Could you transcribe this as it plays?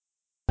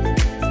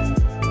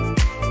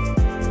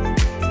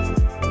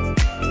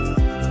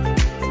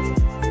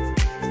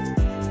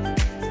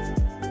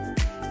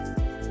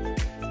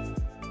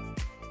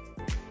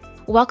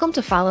Welcome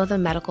to Follow the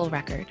Medical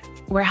Record,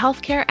 where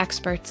healthcare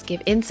experts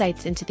give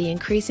insights into the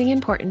increasing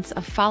importance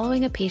of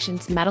following a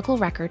patient's medical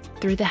record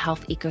through the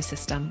health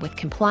ecosystem with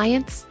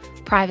compliance,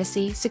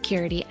 privacy,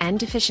 security,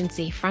 and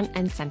efficiency front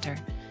and center.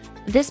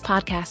 This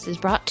podcast is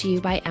brought to you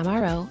by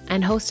MRO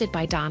and hosted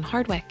by Don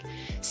Hardwick,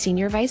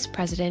 Senior Vice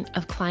President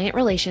of Client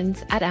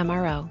Relations at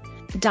MRO.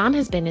 Don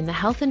has been in the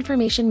health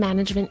information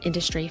management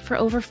industry for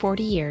over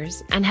 40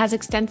 years and has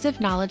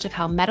extensive knowledge of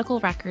how medical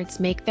records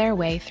make their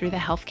way through the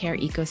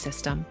healthcare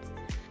ecosystem.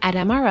 At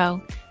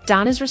MRO,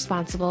 Don is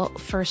responsible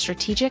for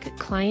strategic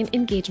client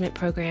engagement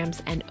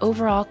programs and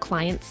overall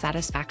client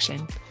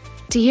satisfaction.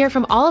 To hear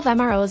from all of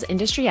MRO's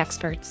industry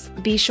experts,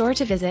 be sure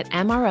to visit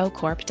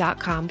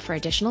mrocorp.com for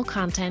additional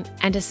content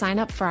and to sign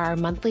up for our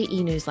monthly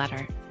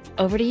e-newsletter.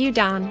 Over to you,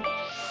 Don.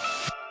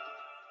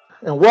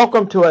 And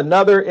welcome to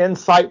another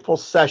insightful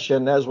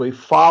session as we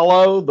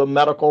follow the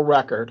medical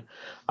record.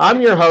 I'm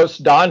your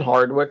host, Don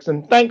Hardwick,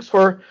 and thanks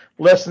for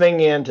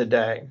listening in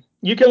today.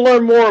 You can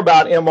learn more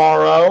about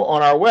MRO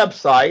on our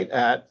website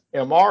at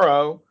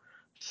mrocorp.com.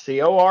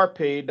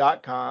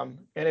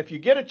 And if you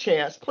get a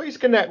chance, please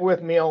connect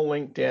with me on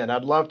LinkedIn.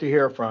 I'd love to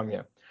hear from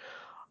you.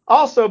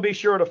 Also, be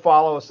sure to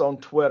follow us on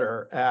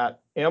Twitter at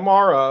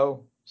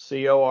MROCORP.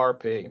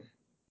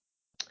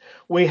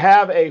 We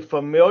have a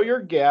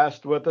familiar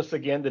guest with us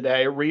again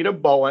today, Rita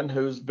Bowen,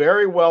 who's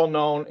very well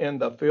known in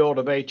the field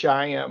of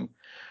HIM.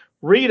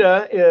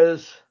 Rita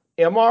is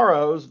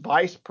MRO's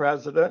Vice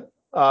President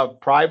of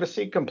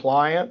Privacy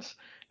Compliance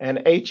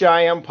and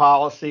HIM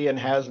Policy and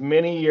has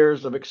many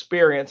years of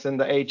experience in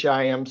the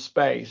HIM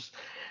space.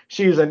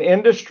 She's an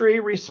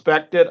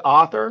industry-respected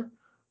author,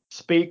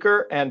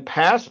 speaker, and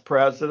past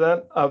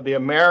president of the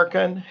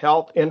American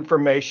Health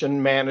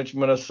Information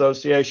Management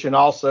Association,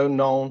 also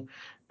known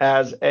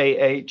as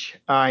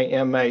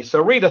AHIMA.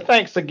 So Rita,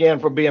 thanks again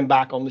for being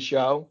back on the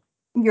show.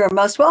 You're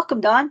most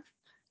welcome, Don.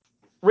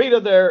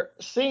 Rita, there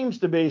seems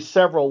to be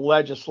several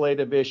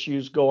legislative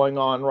issues going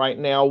on right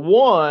now.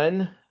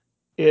 One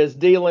is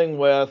dealing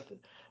with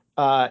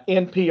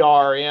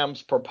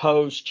NPRM's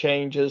proposed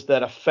changes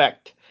that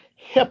affect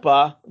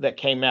HIPAA that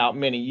came out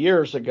many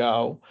years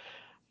ago.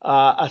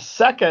 A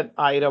second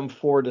item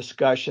for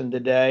discussion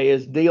today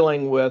is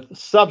dealing with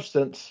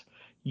substance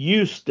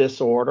use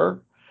disorder.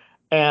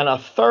 And a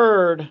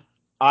third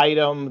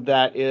item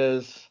that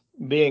is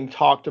being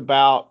talked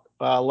about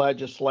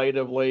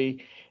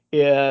legislatively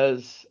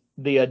is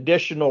the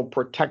additional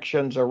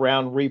protections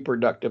around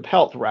reproductive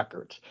health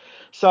records.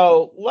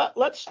 So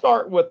let's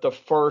start with the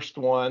first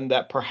one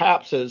that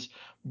perhaps is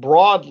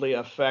broadly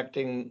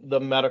affecting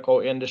the medical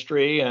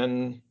industry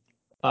and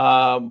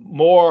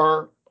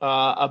more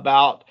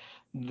about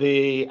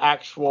the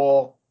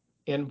actual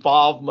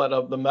involvement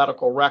of the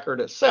medical record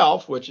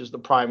itself, which is the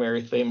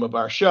primary theme of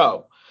our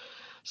show.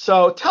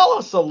 So tell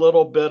us a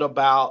little bit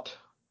about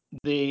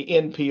the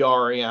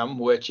NPRM,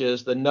 which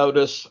is the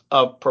Notice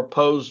of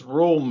Proposed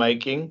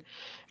Rulemaking,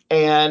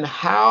 and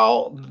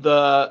how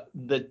the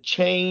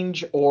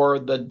change or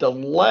the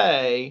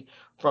delay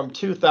from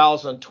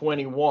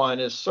 2021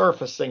 is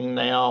surfacing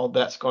now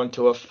that's going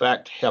to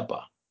affect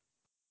HIPAA.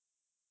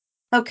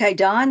 Okay,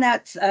 Don,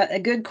 that's a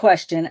good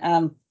question.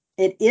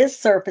 It is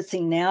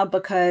surfacing now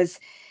because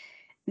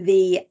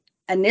the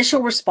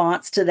initial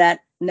response to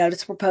that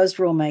Notice of Proposed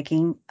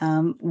Rulemaking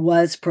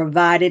was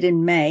provided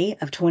in May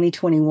of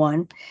 2021,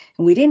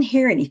 and we didn't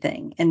hear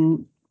anything.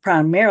 And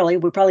primarily,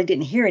 we probably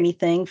didn't hear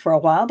anything for a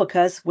while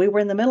because we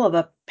were in the middle of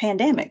a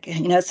pandemic,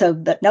 so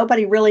that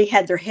nobody really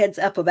had their heads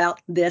up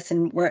about this,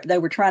 and they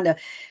were trying to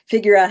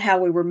figure out how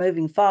we were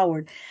moving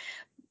forward.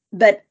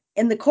 But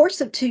in the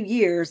course of 2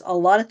 years, a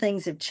lot of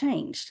things have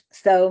changed.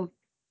 So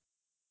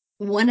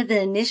one of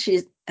the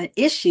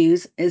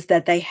issues is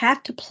that they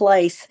have to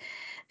place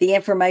the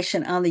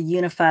information on the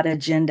unified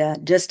agenda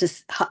just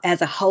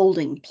as a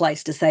holding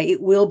place to say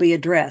it will be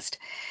addressed.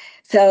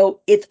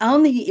 So it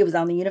was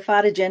on the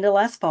unified agenda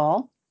last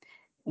fall,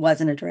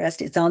 wasn't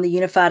addressed. It's on the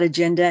unified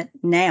agenda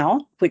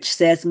now, which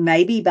says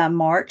maybe by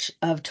March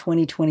of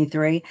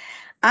 2023.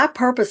 I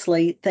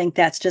purposely think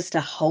that's just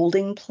a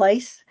holding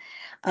place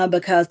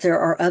because there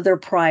are other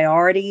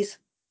priorities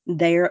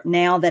there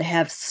now that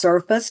have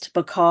surfaced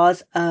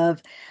because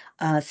of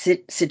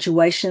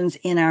situations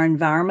in our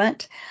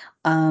environment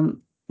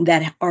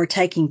that are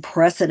taking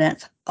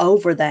precedence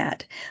over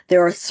that.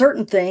 There are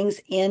certain things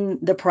in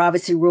the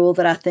privacy rule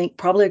that I think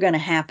probably are going to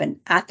happen.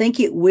 I think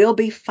it will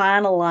be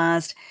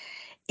finalized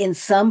in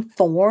some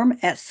form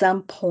at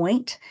some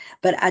point,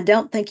 but I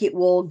don't think it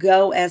will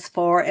go as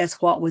far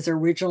as what was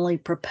originally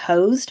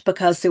proposed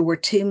because there were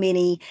too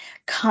many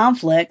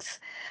conflicts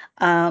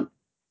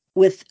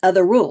with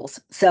other rules.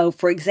 So,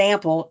 for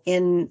example,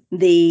 in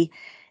the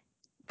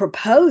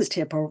proposed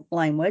HIPAA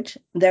language,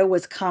 there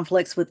was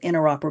conflicts with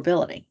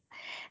interoperability.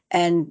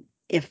 And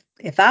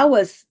if I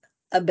was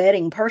a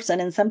betting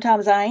person, and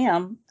sometimes I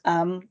am,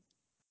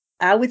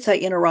 I would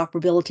say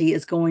interoperability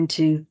is going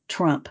to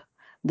trump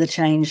the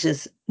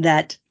changes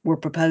that were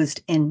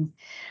proposed in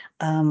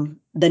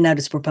the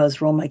Notice of Proposed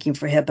Rulemaking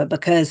for HIPAA,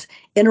 because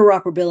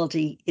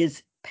interoperability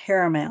is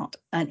paramount,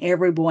 and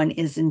everyone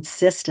is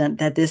insistent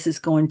that this is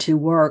going to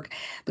work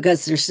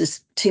because there's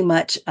just too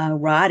much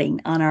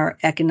riding on our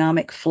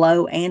economic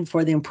flow and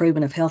for the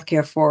improvement of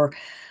healthcare for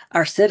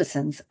our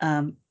citizens,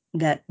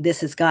 that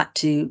this has got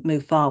to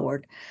move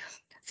forward.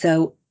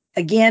 So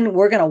again,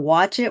 we're going to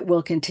watch it.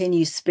 We'll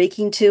continue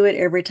speaking to it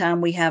every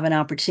time we have an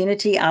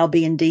opportunity. I'll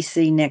be in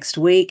DC next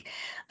week,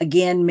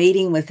 again,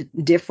 meeting with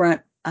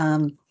different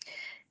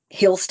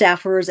Hill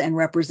staffers and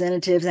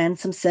representatives and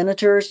some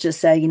senators to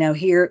say,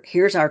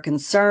 here's our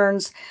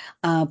concerns.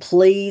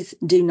 Please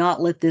do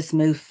not let this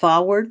move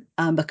forward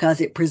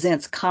because it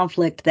presents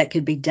conflict that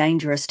could be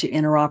dangerous to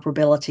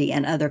interoperability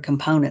and other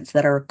components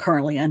that are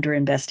currently under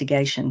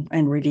investigation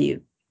and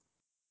review.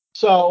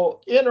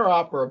 So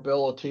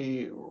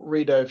interoperability,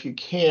 Rita, if you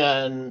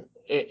can,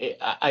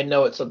 I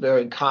know it's a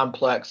very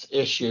complex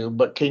issue,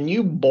 but can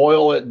you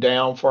boil it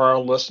down for our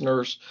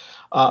listeners,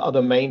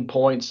 the main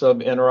points of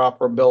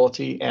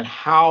interoperability and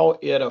how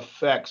it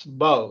affects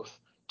both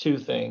two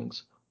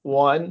things?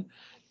 One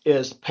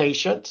is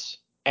patients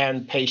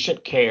and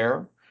patient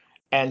care.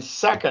 And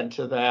second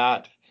to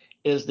that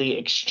is the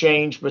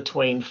exchange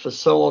between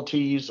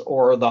facilities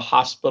or the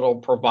hospital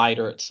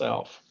provider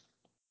itself.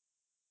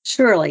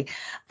 Surely.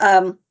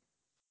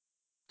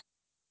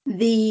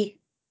 The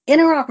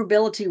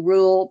interoperability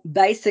rule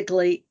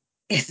basically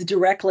is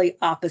directly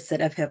opposite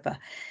of HIPAA.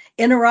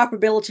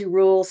 Interoperability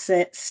rule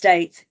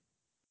states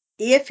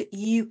if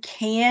you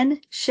can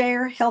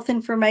share health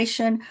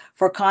information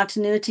for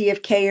continuity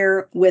of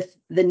care with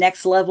the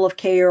next level of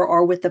care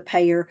or with the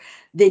payer,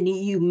 then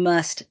you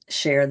must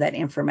share that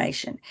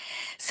information.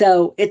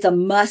 So it's a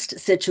must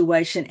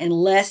situation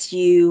unless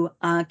you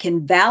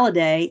can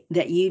validate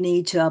that you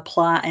need to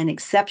apply an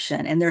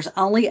exception. And there's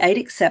only 8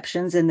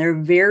 exceptions, and they're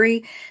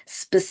very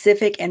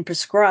specific and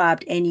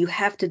prescribed, and you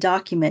have to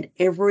document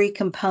every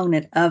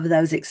component of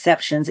those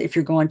exceptions if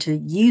you're going to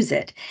use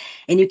it.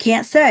 And you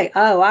can't say,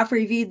 oh, I've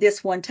reviewed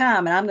this one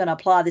time and I'm going to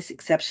apply this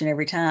exception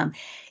every time.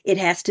 It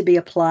has to be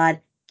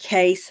applied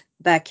case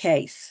by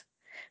case.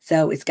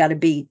 So it's got to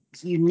be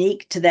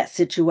unique to that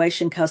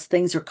situation because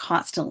things are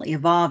constantly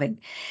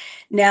evolving.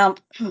 Now,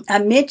 I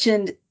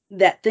mentioned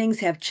that things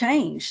have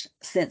changed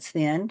since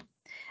then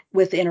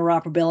with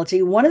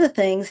interoperability. One of the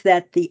things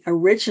that the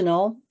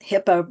original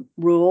HIPAA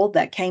rule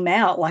that came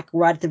out, like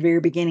right at the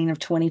very beginning of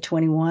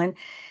 2021,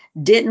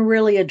 didn't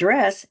really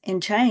address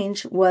and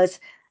change was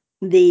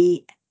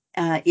the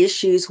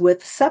issues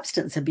with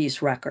substance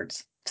abuse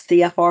records,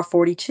 CFR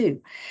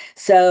 42.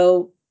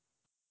 So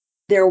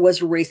there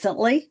was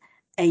recently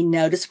a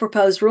notice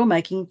proposed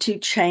rulemaking to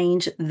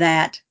change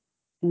that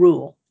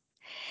rule.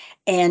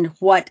 And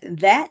what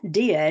that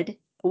did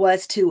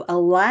was to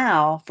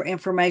allow for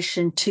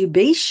information to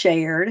be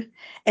shared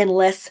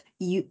unless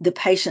the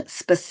patient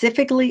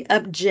specifically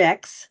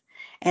objects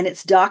and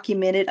it's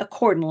documented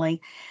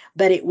accordingly,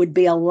 but it would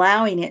be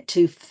allowing it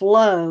to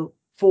flow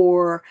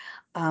for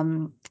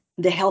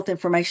the health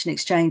information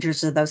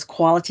exchangers or those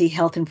quality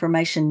health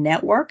information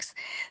networks,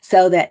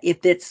 so that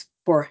if it's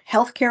for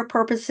healthcare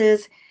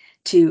purposes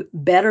to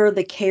better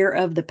the care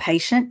of the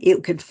patient,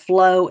 it could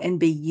flow and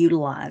be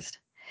utilized.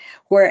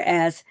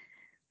 Whereas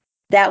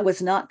that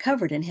was not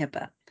covered in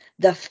HIPAA.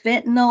 The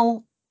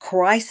fentanyl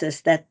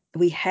crisis that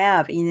we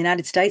have in the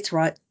United States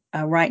right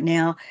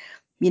now,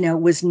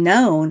 was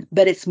known,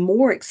 but it's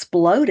more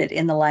exploded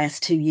in the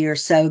last 2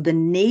 years. So the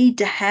need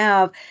to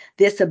have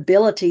this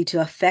ability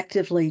to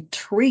effectively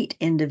treat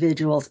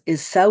individuals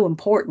is so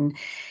important.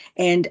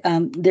 And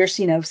there's,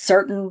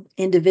 certain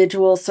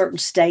individuals, certain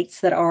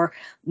states that are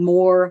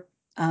more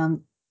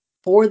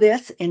for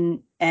this.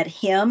 And at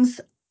HIMSS,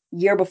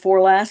 year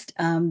before last,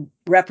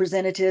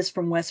 representatives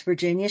from West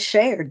Virginia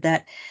shared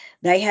that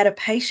they had a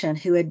patient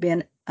who had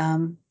been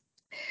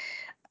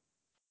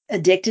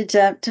addicted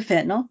to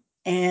fentanyl,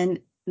 and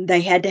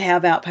they had to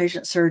have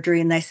outpatient surgery,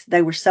 and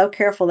they were so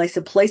careful. They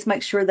said, please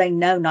make sure they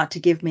know not to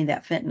give me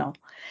that fentanyl.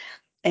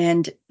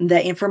 And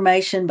the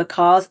information,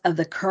 because of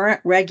the current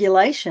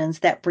regulations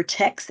that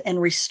protects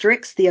and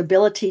restricts the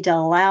ability to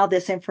allow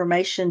this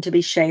information to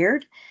be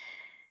shared,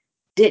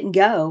 didn't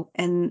go.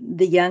 And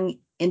the young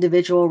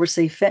individual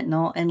received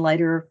fentanyl and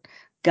later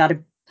got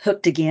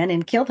hooked again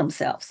and killed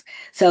themselves.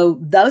 So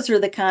those are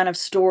the kind of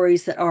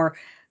stories that are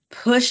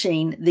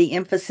pushing the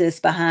emphasis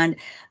behind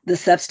the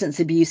substance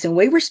abuse. And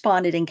we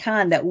responded in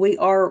kind that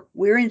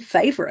we're in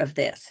favor of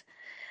this,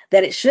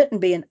 that it shouldn't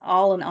be an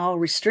all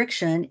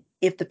restriction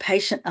if the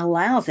patient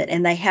allows it,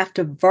 and they have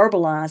to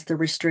verbalize the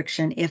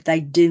restriction if they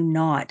do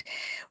not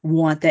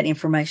want that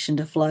information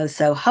to flow.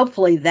 So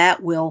hopefully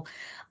that will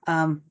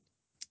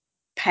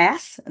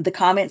pass. The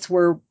comments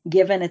were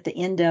given at the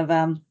end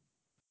of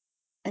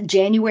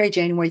January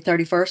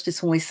 31st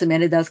is when we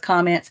submitted those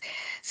comments.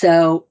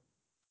 So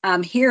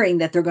I'm hearing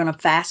that they're going to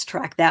fast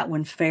track that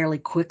one fairly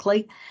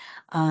quickly,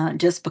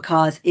 just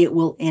because it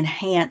will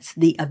enhance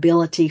the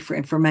ability for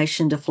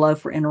information to flow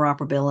for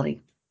interoperability.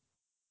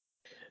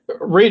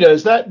 Rita,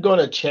 is that going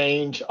to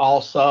change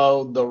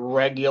also the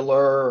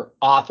regular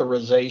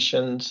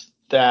authorizations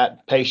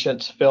that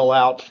patients fill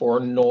out for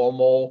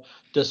normal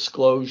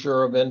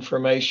disclosure of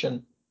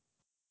information?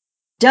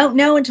 Don't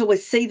know until we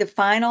see the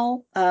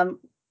final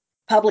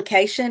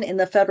publication in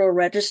the Federal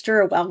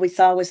Register. What we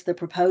saw was the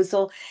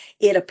proposal.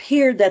 It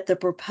appeared that the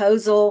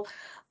proposal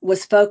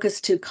was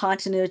focused to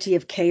continuity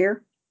of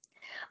care.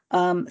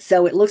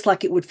 So it looks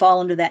like it would fall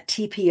under that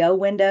TPO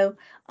window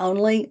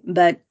only,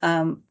 but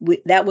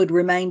that would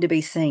remain to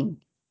be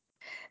seen.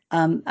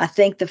 I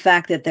think the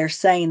fact that they're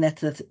saying that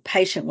the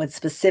patient would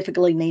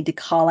specifically need to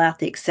call out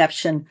the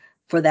exception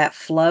for that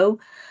flow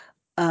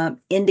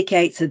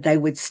indicates that they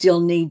would still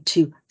need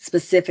to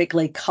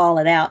specifically call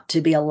it out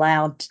to be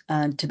allowed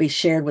to be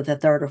shared with a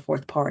third or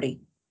fourth party,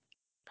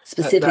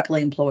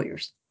 specifically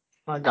employers.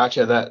 I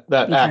gotcha. That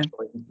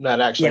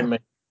Okay. actually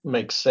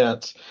makes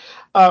sense.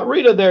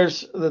 Rita,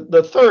 there's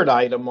the third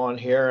item on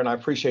here, and I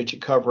appreciate you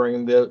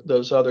covering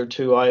those other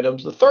two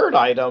items. The third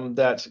item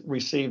that's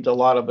received a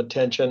lot of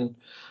attention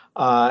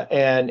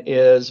and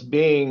is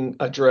being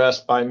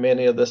addressed by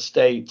many of the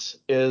states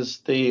is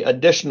the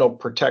additional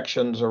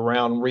protections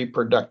around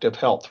reproductive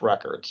health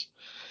records.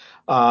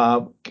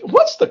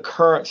 What's the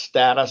current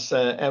status,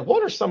 and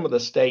what are some of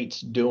the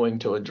states doing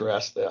to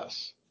address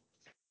this?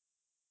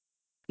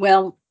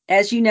 Well,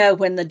 as you know,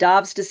 when the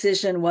Dobbs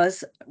decision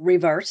was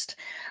reversed,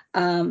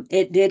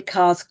 it did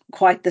cause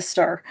quite the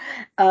stir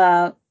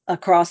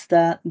across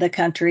the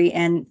country.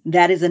 And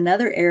that is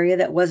another area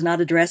that was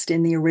not addressed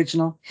in the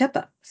original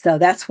HIPAA. So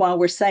that's why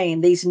we're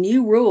saying these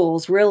new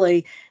rules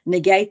really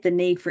negate the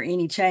need for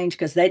any change,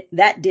 because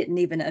that didn't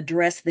even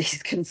address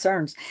these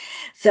concerns.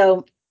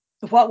 So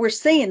what we're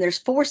seeing, there's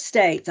 4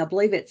 states, I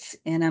believe it's,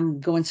 and I'm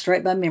going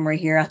straight by memory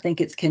here, I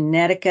think it's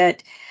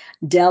Connecticut,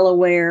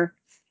 Delaware,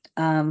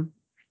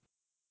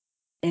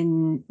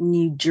 in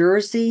New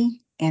Jersey,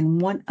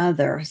 and one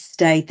other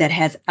state that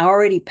has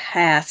already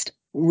passed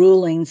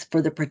rulings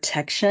for the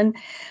protection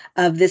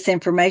of this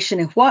information.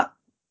 And what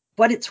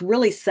it's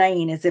really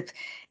saying is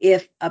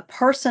if a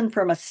person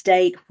from a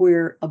state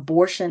where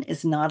abortion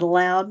is not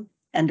allowed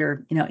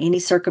under any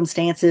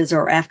circumstances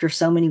or after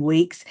so many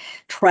weeks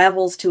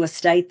travels to a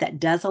state that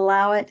does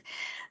allow it,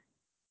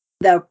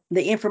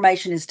 the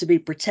information is to be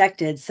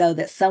protected so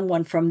that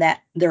someone from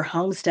their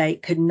home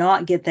state could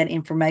not get that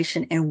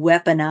information and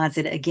weaponize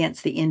it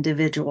against the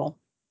individual.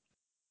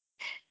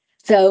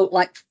 So,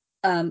 like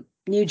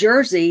New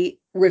Jersey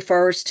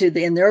refers to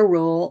in their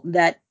rule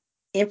that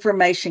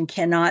information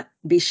cannot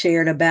be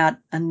shared about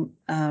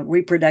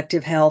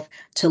reproductive health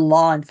to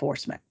law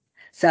enforcement.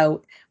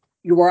 So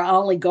you are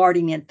only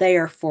guarding it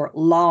there for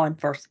law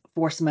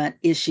enforcement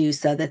issues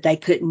so that they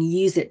couldn't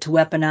use it to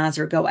weaponize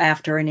or go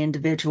after an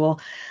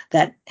individual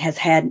that has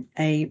had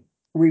a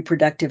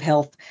reproductive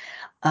health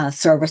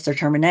service or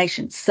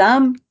termination.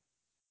 Some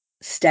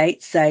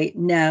states say,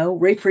 no,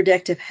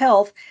 reproductive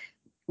health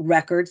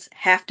records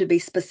have to be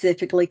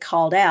specifically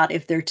called out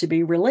if they're to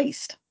be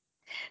released.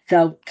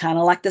 So kind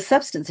of like the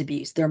substance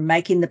abuse, they're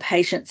making the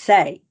patient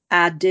say,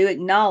 I do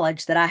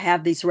acknowledge that I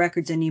have these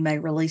records and you may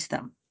release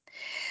them.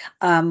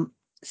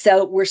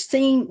 So we're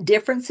seeing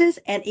differences,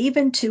 and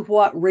even to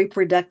what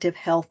reproductive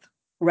health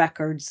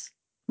records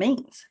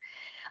means.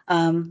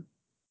 I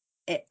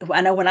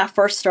know when I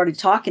first started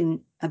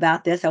talking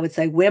about this, I would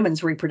say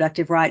women's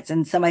reproductive rights,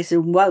 and somebody said,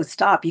 whoa,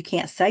 stop, you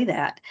can't say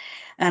that.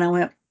 And I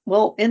went,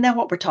 well, isn't that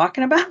what we're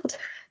talking about?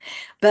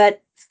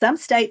 But some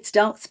states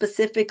don't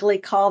specifically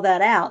call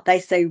that out. They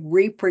say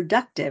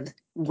reproductive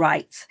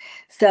rights.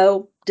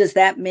 So does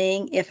that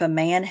mean if a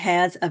man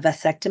has a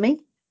vasectomy?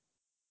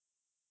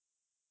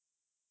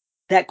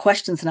 That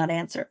question's not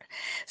answered.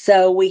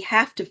 So we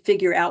have to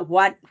figure out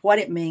what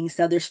it means.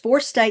 So there's 4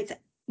 states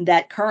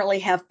that currently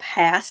have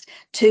passed,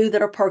 2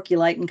 that are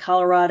percolating,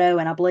 Colorado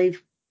and I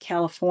believe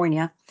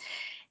California,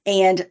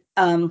 and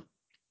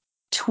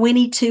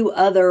 22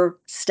 other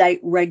state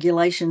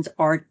regulations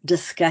are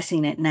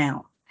discussing it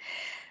now.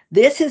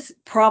 This has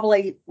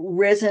probably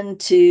risen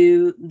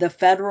to the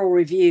federal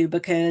review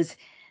because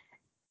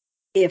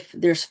if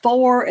there's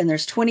 4 and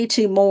there's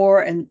 22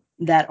 more and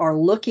that are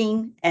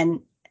looking, and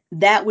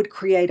that would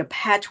create a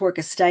patchwork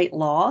of state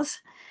laws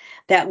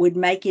that would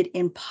make it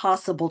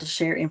impossible to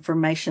share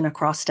information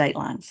across state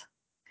lines.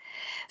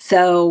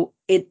 So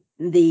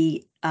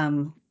the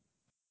OMB,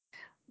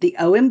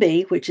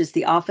 which is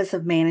the Office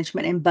of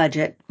Management and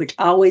Budget, which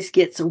always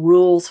gets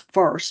rules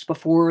first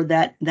before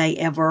that they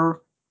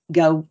ever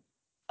go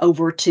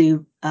over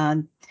to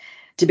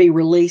be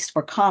released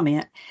for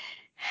comment,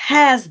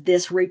 has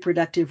this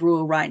reproductive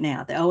rule right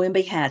now. The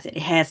OMB has it.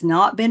 It has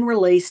not been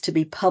released to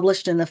be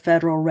published in the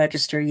Federal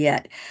Register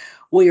yet.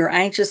 We are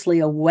anxiously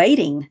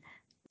awaiting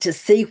to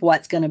see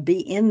what's going to be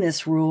in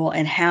this rule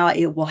and how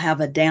it will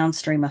have a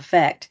downstream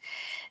effect.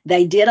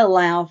 They did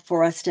allow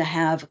for us to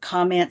have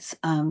comments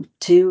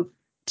to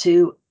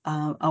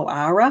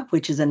OIRA,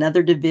 which is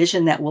another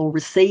division that will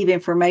receive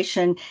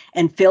information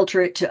and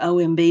filter it to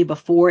OMB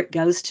before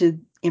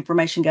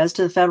information goes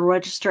to the Federal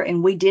Register.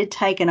 And we did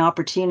take an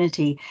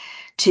opportunity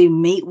to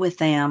meet with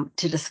them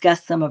to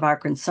discuss some of our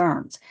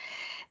concerns.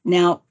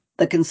 Now,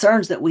 the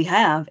concerns that we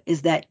have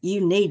is that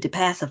you need to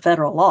pass a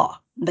federal law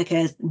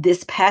because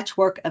this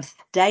patchwork of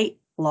state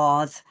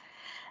laws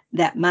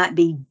that might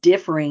be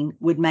differing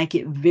would make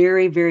it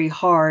very, very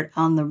hard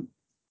on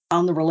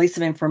the release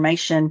of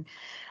information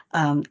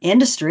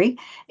industry.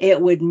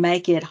 It would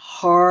make it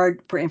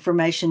hard for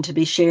information to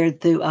be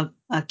shared through a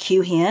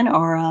QHIN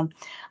or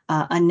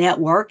a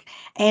network.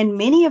 And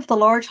many of the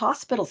large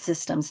hospital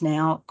systems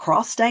now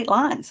cross state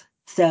lines.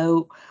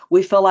 So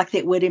we feel like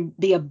it would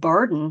be a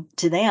burden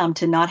to them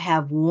to not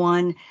have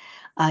one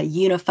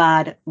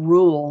unified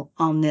rule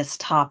on this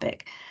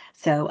topic.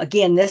 So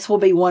again, this will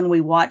be one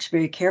we watch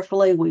very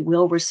carefully. We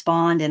will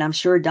respond, and I'm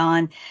sure,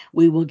 Don,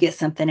 we will get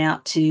something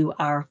out to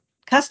our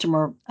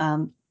customers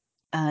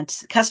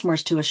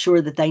to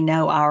assure that they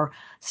know our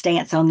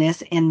stance on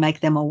this and make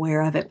them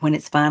aware of it when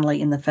it's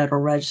finally in the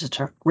Federal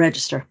Register.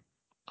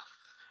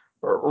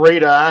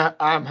 Rita,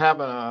 I'm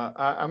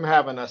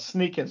having a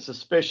sneaking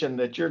suspicion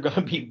that you're going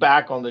to be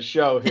back on the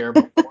show here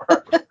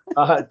before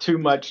too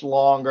much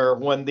longer.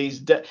 When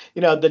these,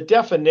 the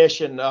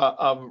definition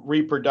of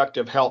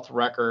reproductive health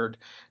record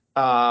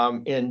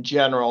in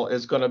general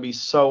is going to be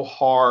so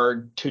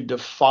hard to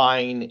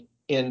define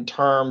in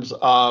terms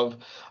of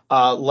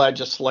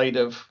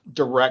legislative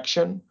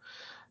direction,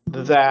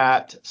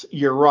 that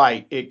you're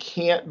right. It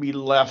can't be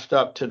left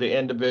up to the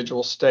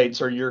individual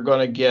states, or you're going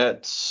to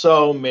get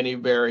so many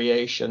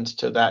variations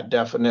to that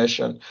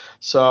definition.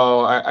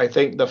 So I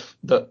think the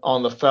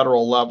on the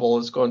federal level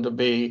is going to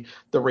be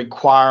the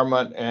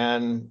requirement,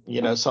 and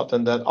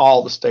something that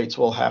all the states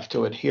will have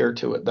to adhere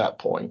to at that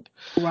point.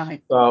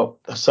 Right. So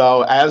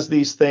as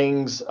these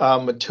things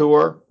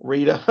mature,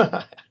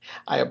 Rita,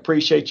 I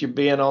appreciate you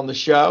being on the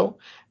show,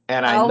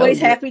 and I know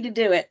Always happy to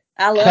do it.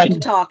 I love to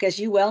talk, as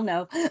you well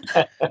know.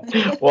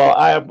 Well,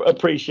 I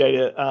appreciate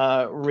it,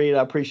 Rita.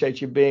 I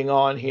appreciate you being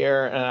on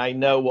here, and I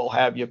know we'll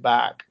have you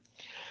back.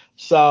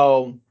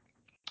 So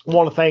I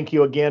want to thank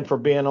you again for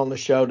being on the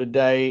show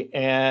today,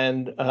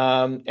 and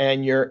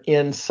your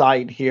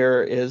insight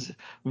here is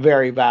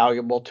very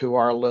valuable to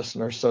our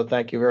listeners. So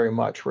thank you very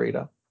much,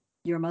 Rita.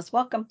 You're most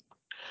welcome.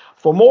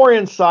 For more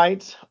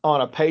insights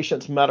on a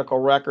patient's medical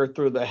record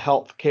through the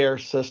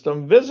healthcare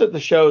system, visit the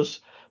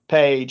show's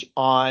page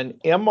on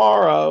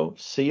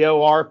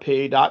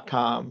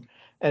mrocorp.com,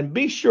 and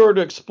be sure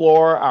to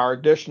explore our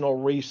additional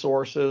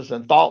resources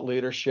and thought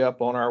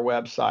leadership on our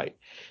website.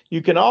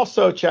 You can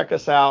also check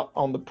us out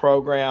on the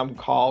program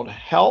called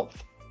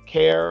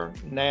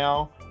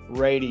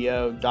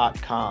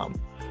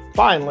healthcarenowradio.com.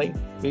 Finally,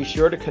 be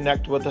sure to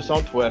connect with us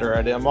on Twitter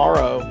at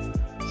MROCORP.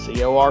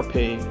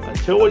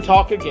 Until we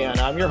talk again,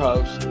 I'm your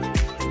host,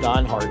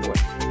 Don Hardwick.